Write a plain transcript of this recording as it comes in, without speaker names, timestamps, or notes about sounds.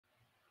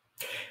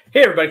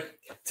Hey everybody,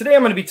 today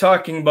I'm going to be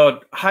talking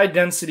about high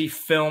density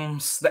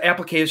films, the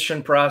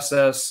application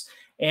process,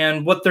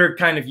 and what they're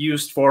kind of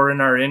used for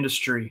in our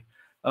industry.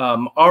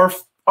 Our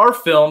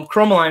film,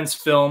 Chromaline's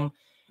film,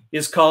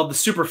 is called the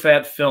Super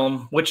Phat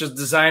film, which is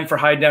designed for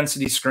high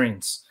density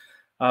screens.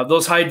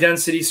 Those high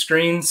density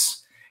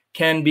screens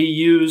can be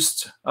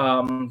used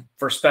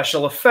for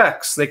special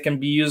effects. They can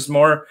be used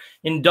more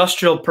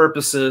industrial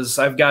purposes.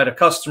 I've got a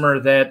customer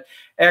that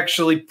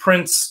actually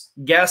prints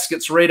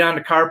gaskets right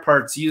onto car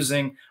parts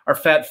using our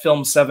Phat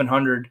Film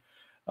 700.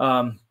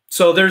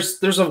 So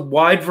there's a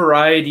wide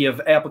variety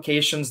of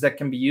applications that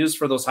can be used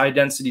for those high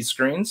density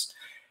screens.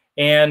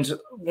 And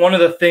one of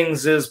the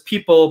things is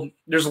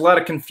there's a lot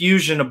of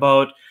confusion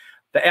about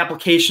the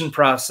application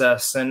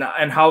process and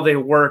how they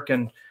work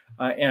and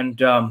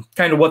kind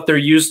of what they're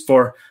used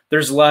for.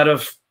 There's a lot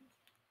of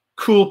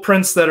cool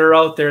prints that are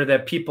out there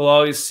that people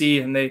always see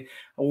and they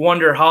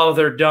wonder how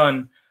they're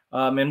done.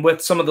 And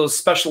with some of those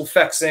special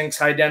effects inks,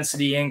 high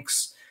density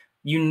inks,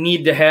 you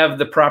need to have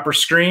the proper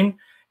screen,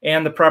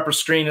 and the proper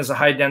screen is a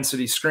high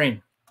density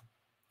screen.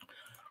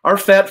 Our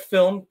Phat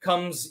film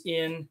comes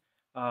in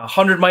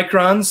 100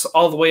 microns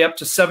all the way up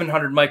to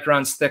 700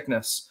 microns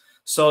thickness.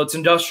 So it's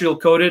industrial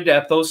coated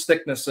at those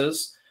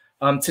thicknesses.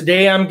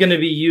 Today I'm going to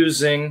be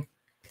using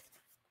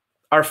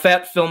our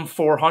Phat film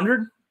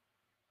 400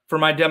 for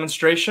my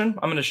demonstration.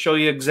 I'm going to show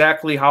you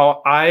exactly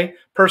how I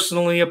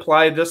personally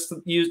apply this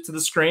to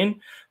the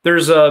screen.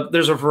 There's a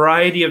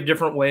variety of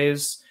different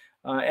ways,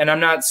 and I'm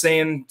not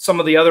saying some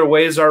of the other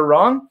ways are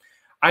wrong.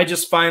 I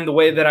just find the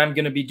way that I'm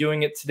going to be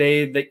doing it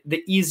today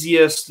the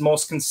easiest,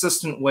 most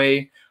consistent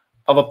way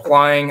of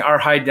applying our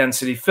high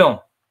density film.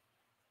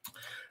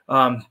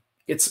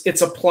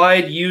 It's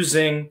applied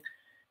using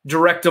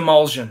direct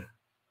emulsion.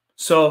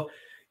 So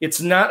it's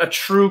not a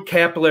true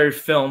capillary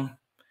film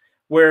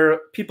where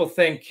people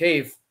think,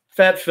 hey,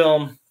 Phat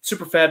film,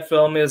 Super Phat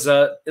film is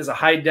a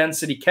high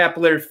density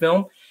capillary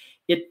film.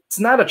 It's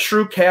not a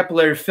true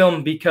capillary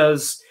film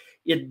because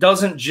it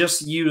doesn't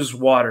just use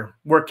water.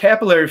 Where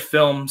capillary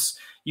films,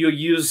 you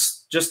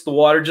use just the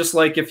water, just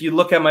like if you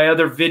look at my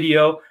other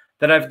video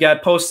that I've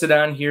got posted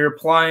on here,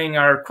 applying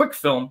our quick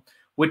film,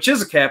 which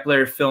is a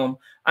capillary film,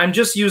 I'm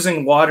just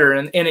using water,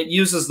 and it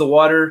uses the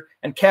water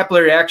and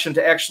capillary action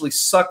to actually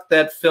suck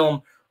that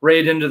film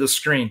right into the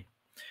screen.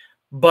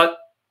 But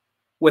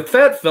with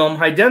Phat film,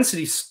 high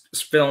density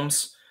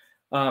films,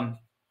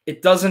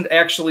 it doesn't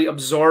actually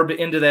absorb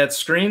into that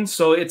screen,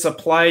 so it's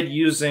applied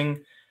using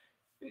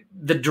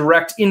the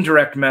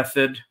direct-indirect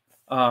method,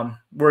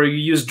 where you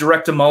use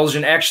direct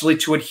emulsion actually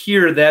to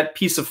adhere that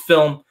piece of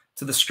film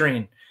to the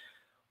screen.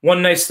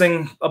 One nice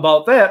thing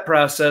about that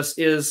process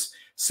is,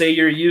 say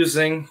you're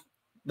using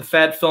the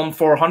Phat film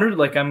 400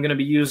 like I'm going to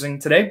be using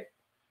today,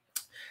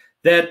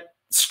 that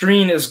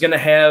screen is going to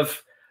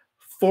have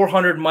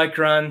 400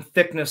 micron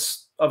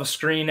thickness of a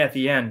screen at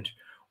the end.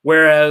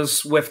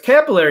 Whereas with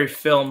capillary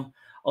film,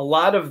 a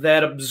lot of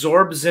that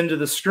absorbs into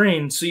the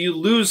screen, so you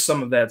lose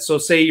some of that. So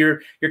say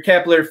your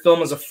capillary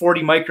film is a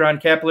 40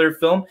 micron capillary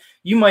film,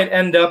 you might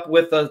end up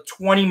with a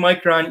 20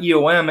 micron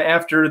EOM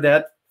after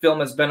that film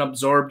has been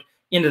absorbed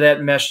into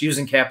that mesh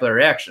using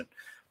capillary action.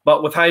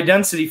 But with high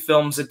density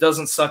films, it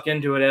doesn't suck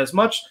into it as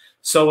much.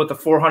 So with a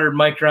 400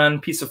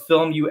 micron piece of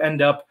film, you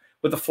end up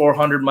with a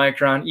 400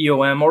 micron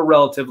EOM or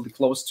relatively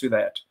close to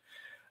that.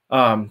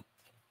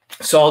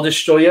 So I'll just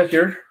show you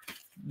here.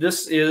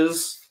 This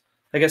is,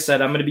 like I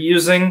said, I'm going to be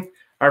using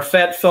our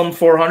Phat film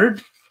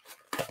 400.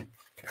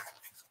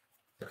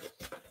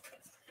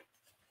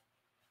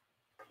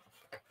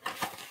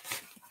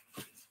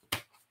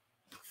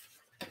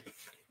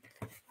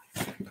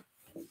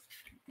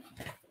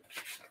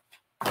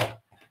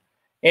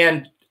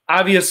 And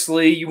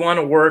obviously you want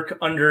to work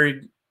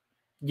under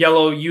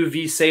yellow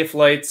UV safe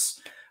lights.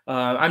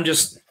 I'm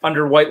just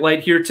under white light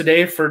here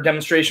today for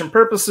demonstration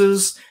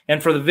purposes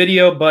and for the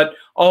video, but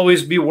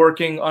always be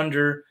working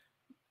under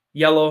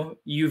yellow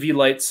UV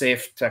light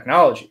safe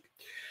technology.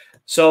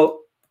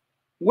 So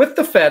with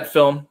the Phat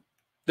film,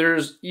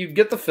 you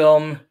get the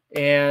film,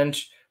 and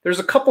there's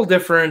a couple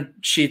different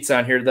sheets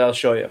on here that I'll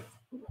show you.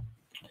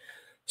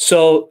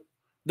 So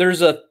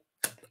there's a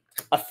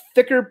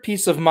thicker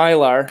piece of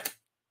Mylar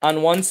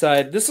on one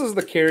side. This is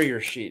the carrier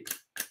sheet.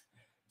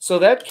 So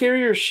that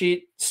carrier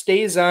sheet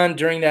stays on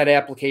during that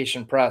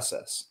application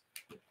process.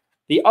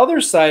 The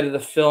other side of the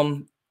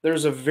film,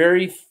 there's a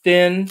very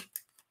thin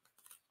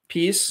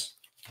piece.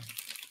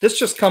 This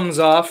just comes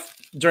off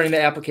during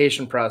the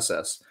application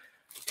process.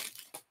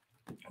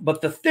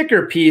 But the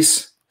thicker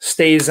piece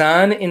stays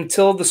on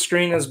until the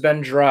screen has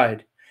been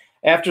dried.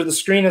 After the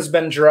screen has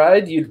been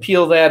dried, you'd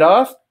peel that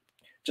off,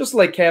 just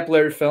like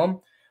capillary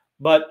film,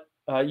 but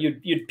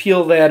you'd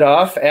peel that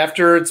off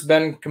after it's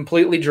been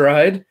completely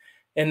dried,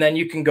 and then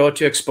you can go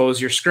to expose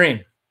your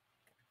screen.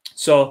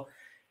 So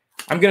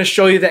I'm going to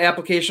show you the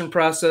application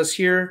process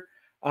here.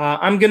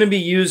 I'm going to be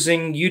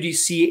using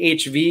UDC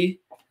HV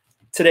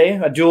today,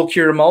 a dual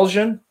cure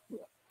emulsion.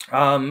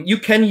 You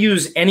can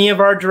use any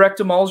of our direct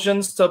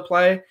emulsions to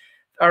apply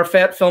our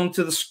Phat film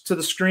to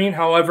the screen.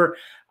 However,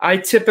 I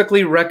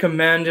typically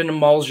recommend an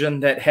emulsion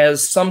that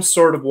has some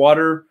sort of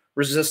water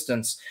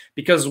resistance,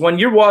 because when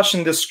you're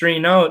washing the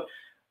screen out,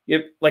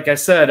 like I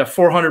said, a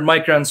 400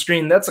 micron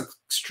screen, that's an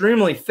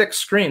extremely thick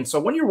screen. So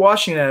when you're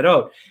washing that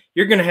out,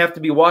 you're going to have to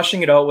be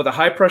washing it out with a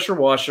high pressure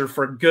washer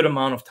for a good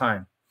amount of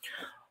time.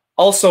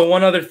 Also,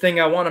 one other thing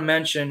I want to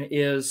mention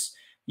is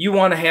you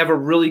want to have a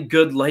really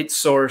good light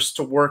source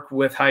to work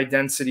with high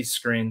density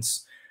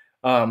screens.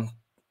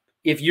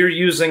 If you're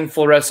using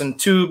fluorescent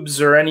tubes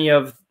or any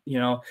of,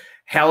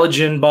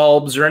 halogen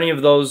bulbs or any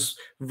of those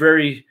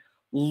very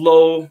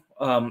low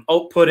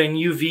outputting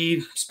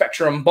UV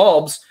spectrum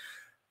bulbs,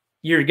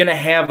 you're going to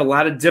have a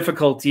lot of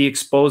difficulty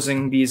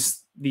exposing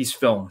these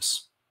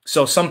films.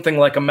 So something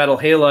like a metal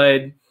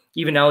halide,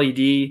 even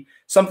LED,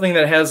 something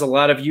that has a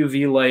lot of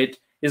UV light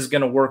is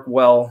going to work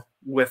well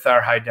with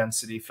our high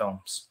density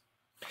films.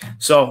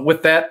 So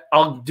with that,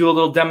 I'll do a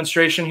little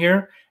demonstration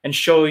here and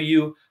show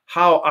you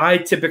how I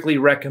typically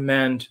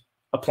recommend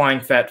applying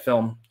Phat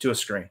film to a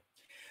screen.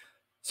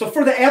 So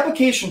for the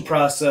application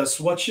process,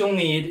 what you'll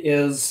need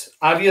is,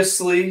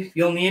 obviously,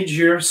 you'll need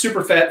your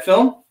super Phat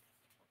film.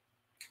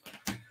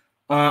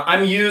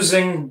 I'm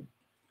using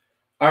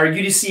our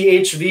UDC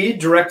HV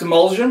direct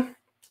emulsion.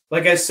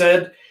 Like I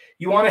said,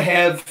 you want to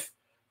have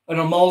an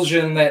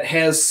emulsion that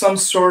has some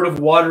sort of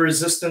water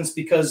resistance,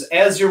 because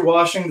as you're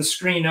washing the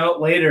screen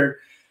out later,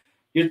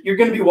 you're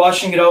going to be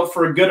washing it out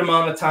for a good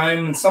amount of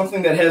time, and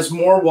something that has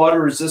more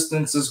water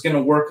resistance is going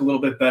to work a little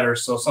bit better.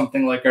 So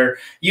something like our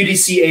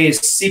UDC ACE,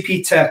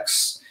 CP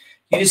Tex,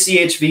 UDC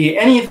HV,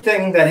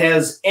 anything that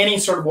has any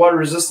sort of water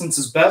resistance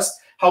is best.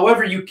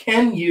 However, you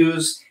can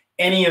use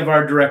any of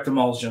our direct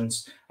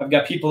emulsions. I've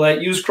got people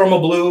that use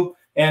Chroma Blue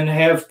and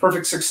have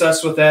perfect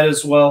success with that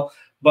as well,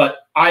 but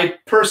I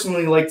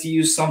personally like to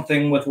use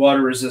something with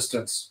water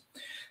resistance.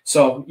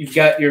 So you've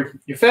got your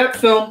Phat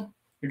film,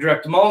 your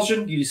direct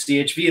emulsion,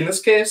 UDC HV in this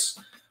case.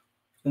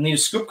 You'll need a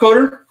scoop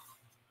coater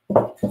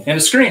and a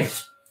screen.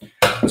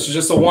 This is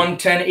just a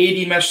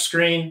 11080 mesh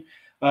screen.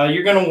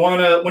 You're going to want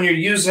to, when you're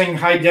using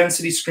high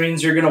density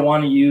screens, you're going to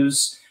want to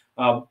use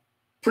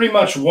pretty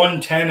much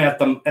 110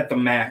 at the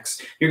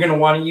max. You're going to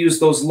want to use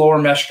those lower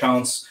mesh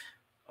counts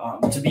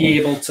to be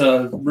able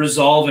to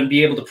resolve and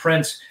be able to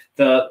print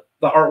the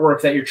artwork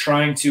that you're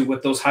trying to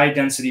with those high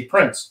density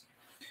prints.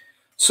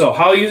 So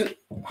how you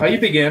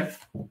begin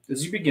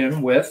is you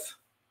begin with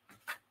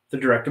the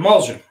direct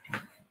emulsion.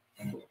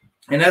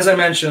 And as I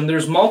mentioned,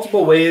 there's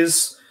multiple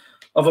ways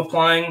of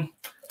applying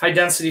high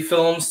density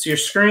films to your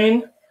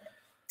screen.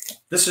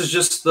 This is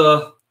just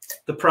the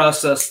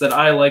process that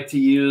I like to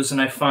use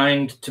and I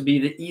find to be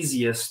the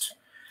easiest.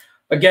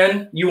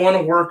 Again, you want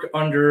to work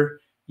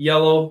under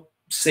yellow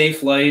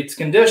safe light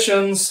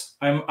conditions.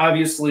 I'm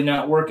obviously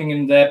not working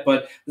in that,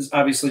 but this is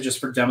obviously just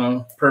for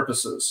demo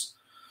purposes.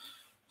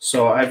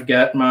 So I've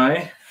got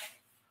my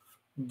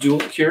dual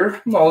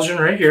cure emulsion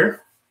right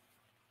here.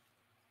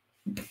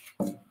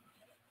 I'm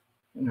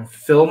going to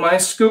fill my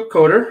scoop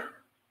coater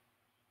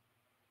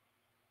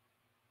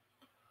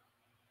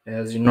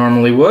as you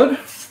normally would.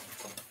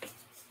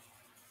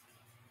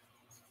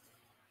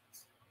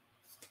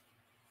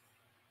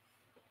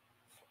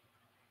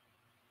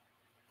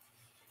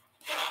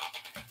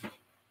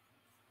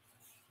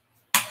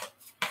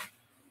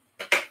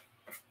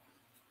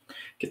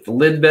 Get the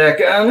lid back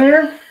on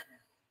there.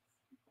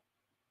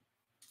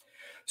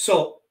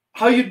 So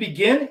how you'd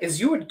begin is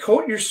you would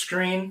coat your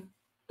screen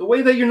the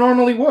way that you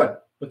normally would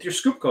with your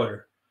scoop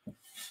coater.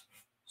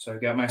 So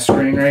I've got my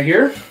screen right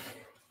here.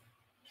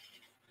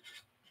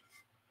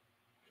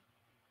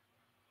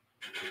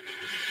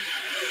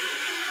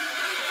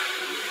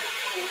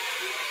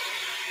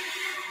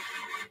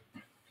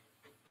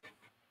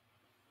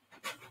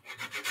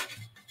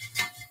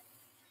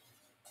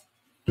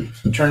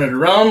 Turn it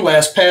around,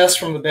 last pass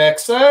from the back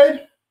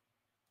side.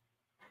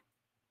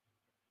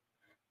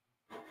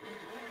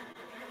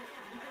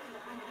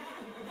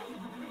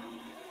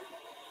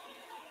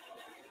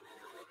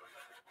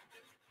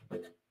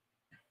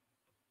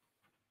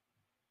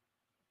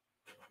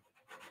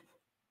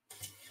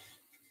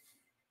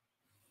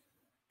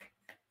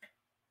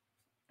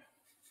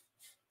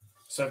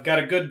 So I've got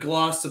a good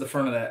gloss to the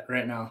front of that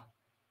right now.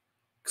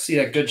 See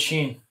that good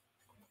sheen.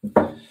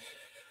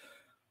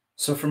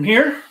 So from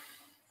here,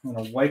 I'm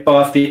going to wipe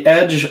off the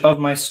edge of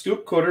my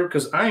scoop coater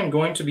because I am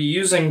going to be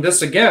using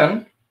this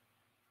again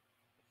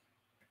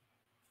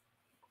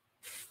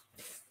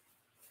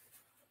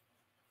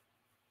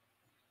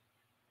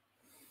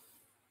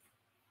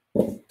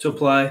to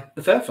apply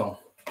the Phat film.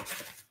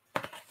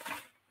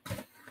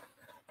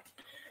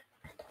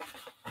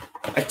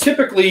 I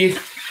typically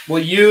will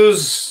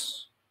use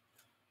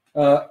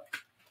a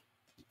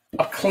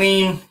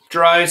clean,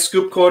 dry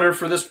scoop coater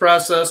for this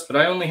process, but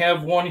I only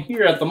have one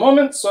here at the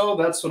moment, so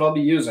that's what I'll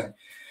be using.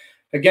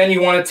 Again,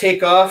 you want to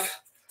take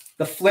off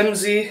the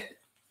flimsy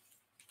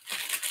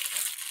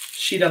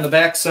sheet on the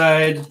back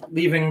side,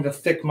 leaving the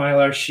thick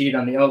mylar sheet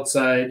on the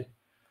outside.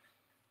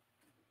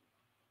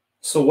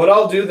 So what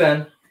I'll do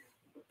then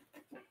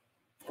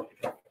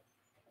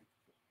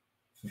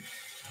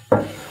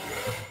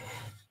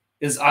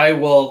is I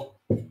will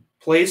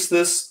place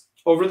this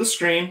over the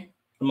screen,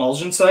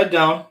 emulsion side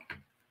down.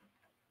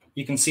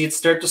 You can see it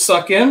start to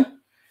suck in.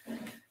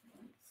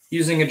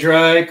 Using a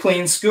dry,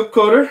 clean scoop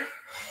coater,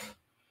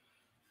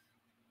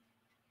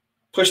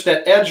 push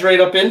that edge right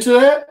up into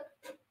that.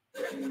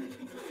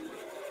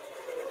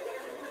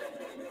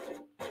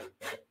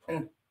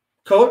 And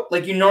coat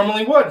like you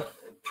normally would.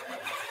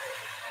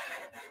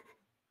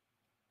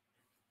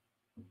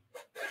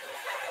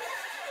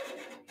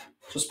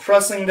 Just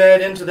pressing that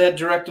into that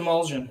direct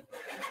emulsion.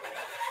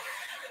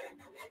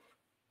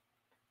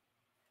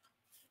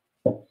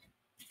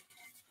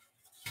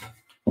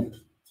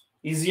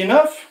 Easy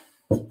enough.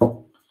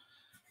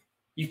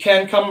 You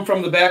can come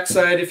from the back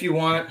side if you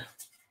want.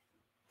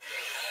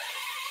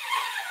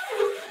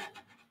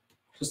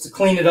 Just to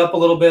clean it up a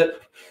little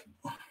bit.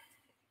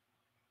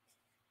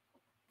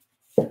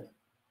 But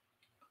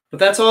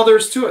that's all there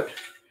is to it.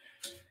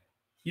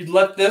 You'd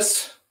let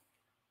this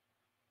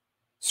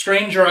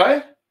screen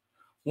dry.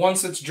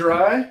 Once it's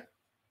dry,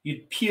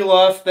 you'd peel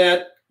off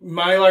that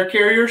Mylar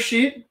carrier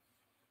sheet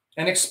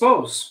and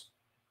expose.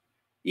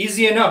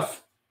 Easy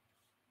enough.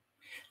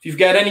 If you've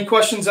got any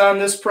questions on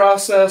this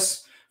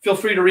process, feel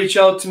free to reach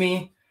out to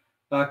me,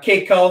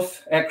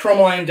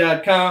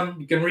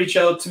 kcouth@chromaline.com. You can reach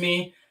out to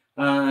me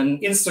on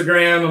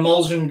Instagram,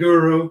 Emulsion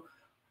Guru,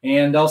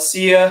 and I'll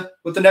see you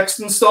with the next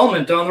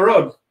installment down the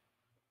road.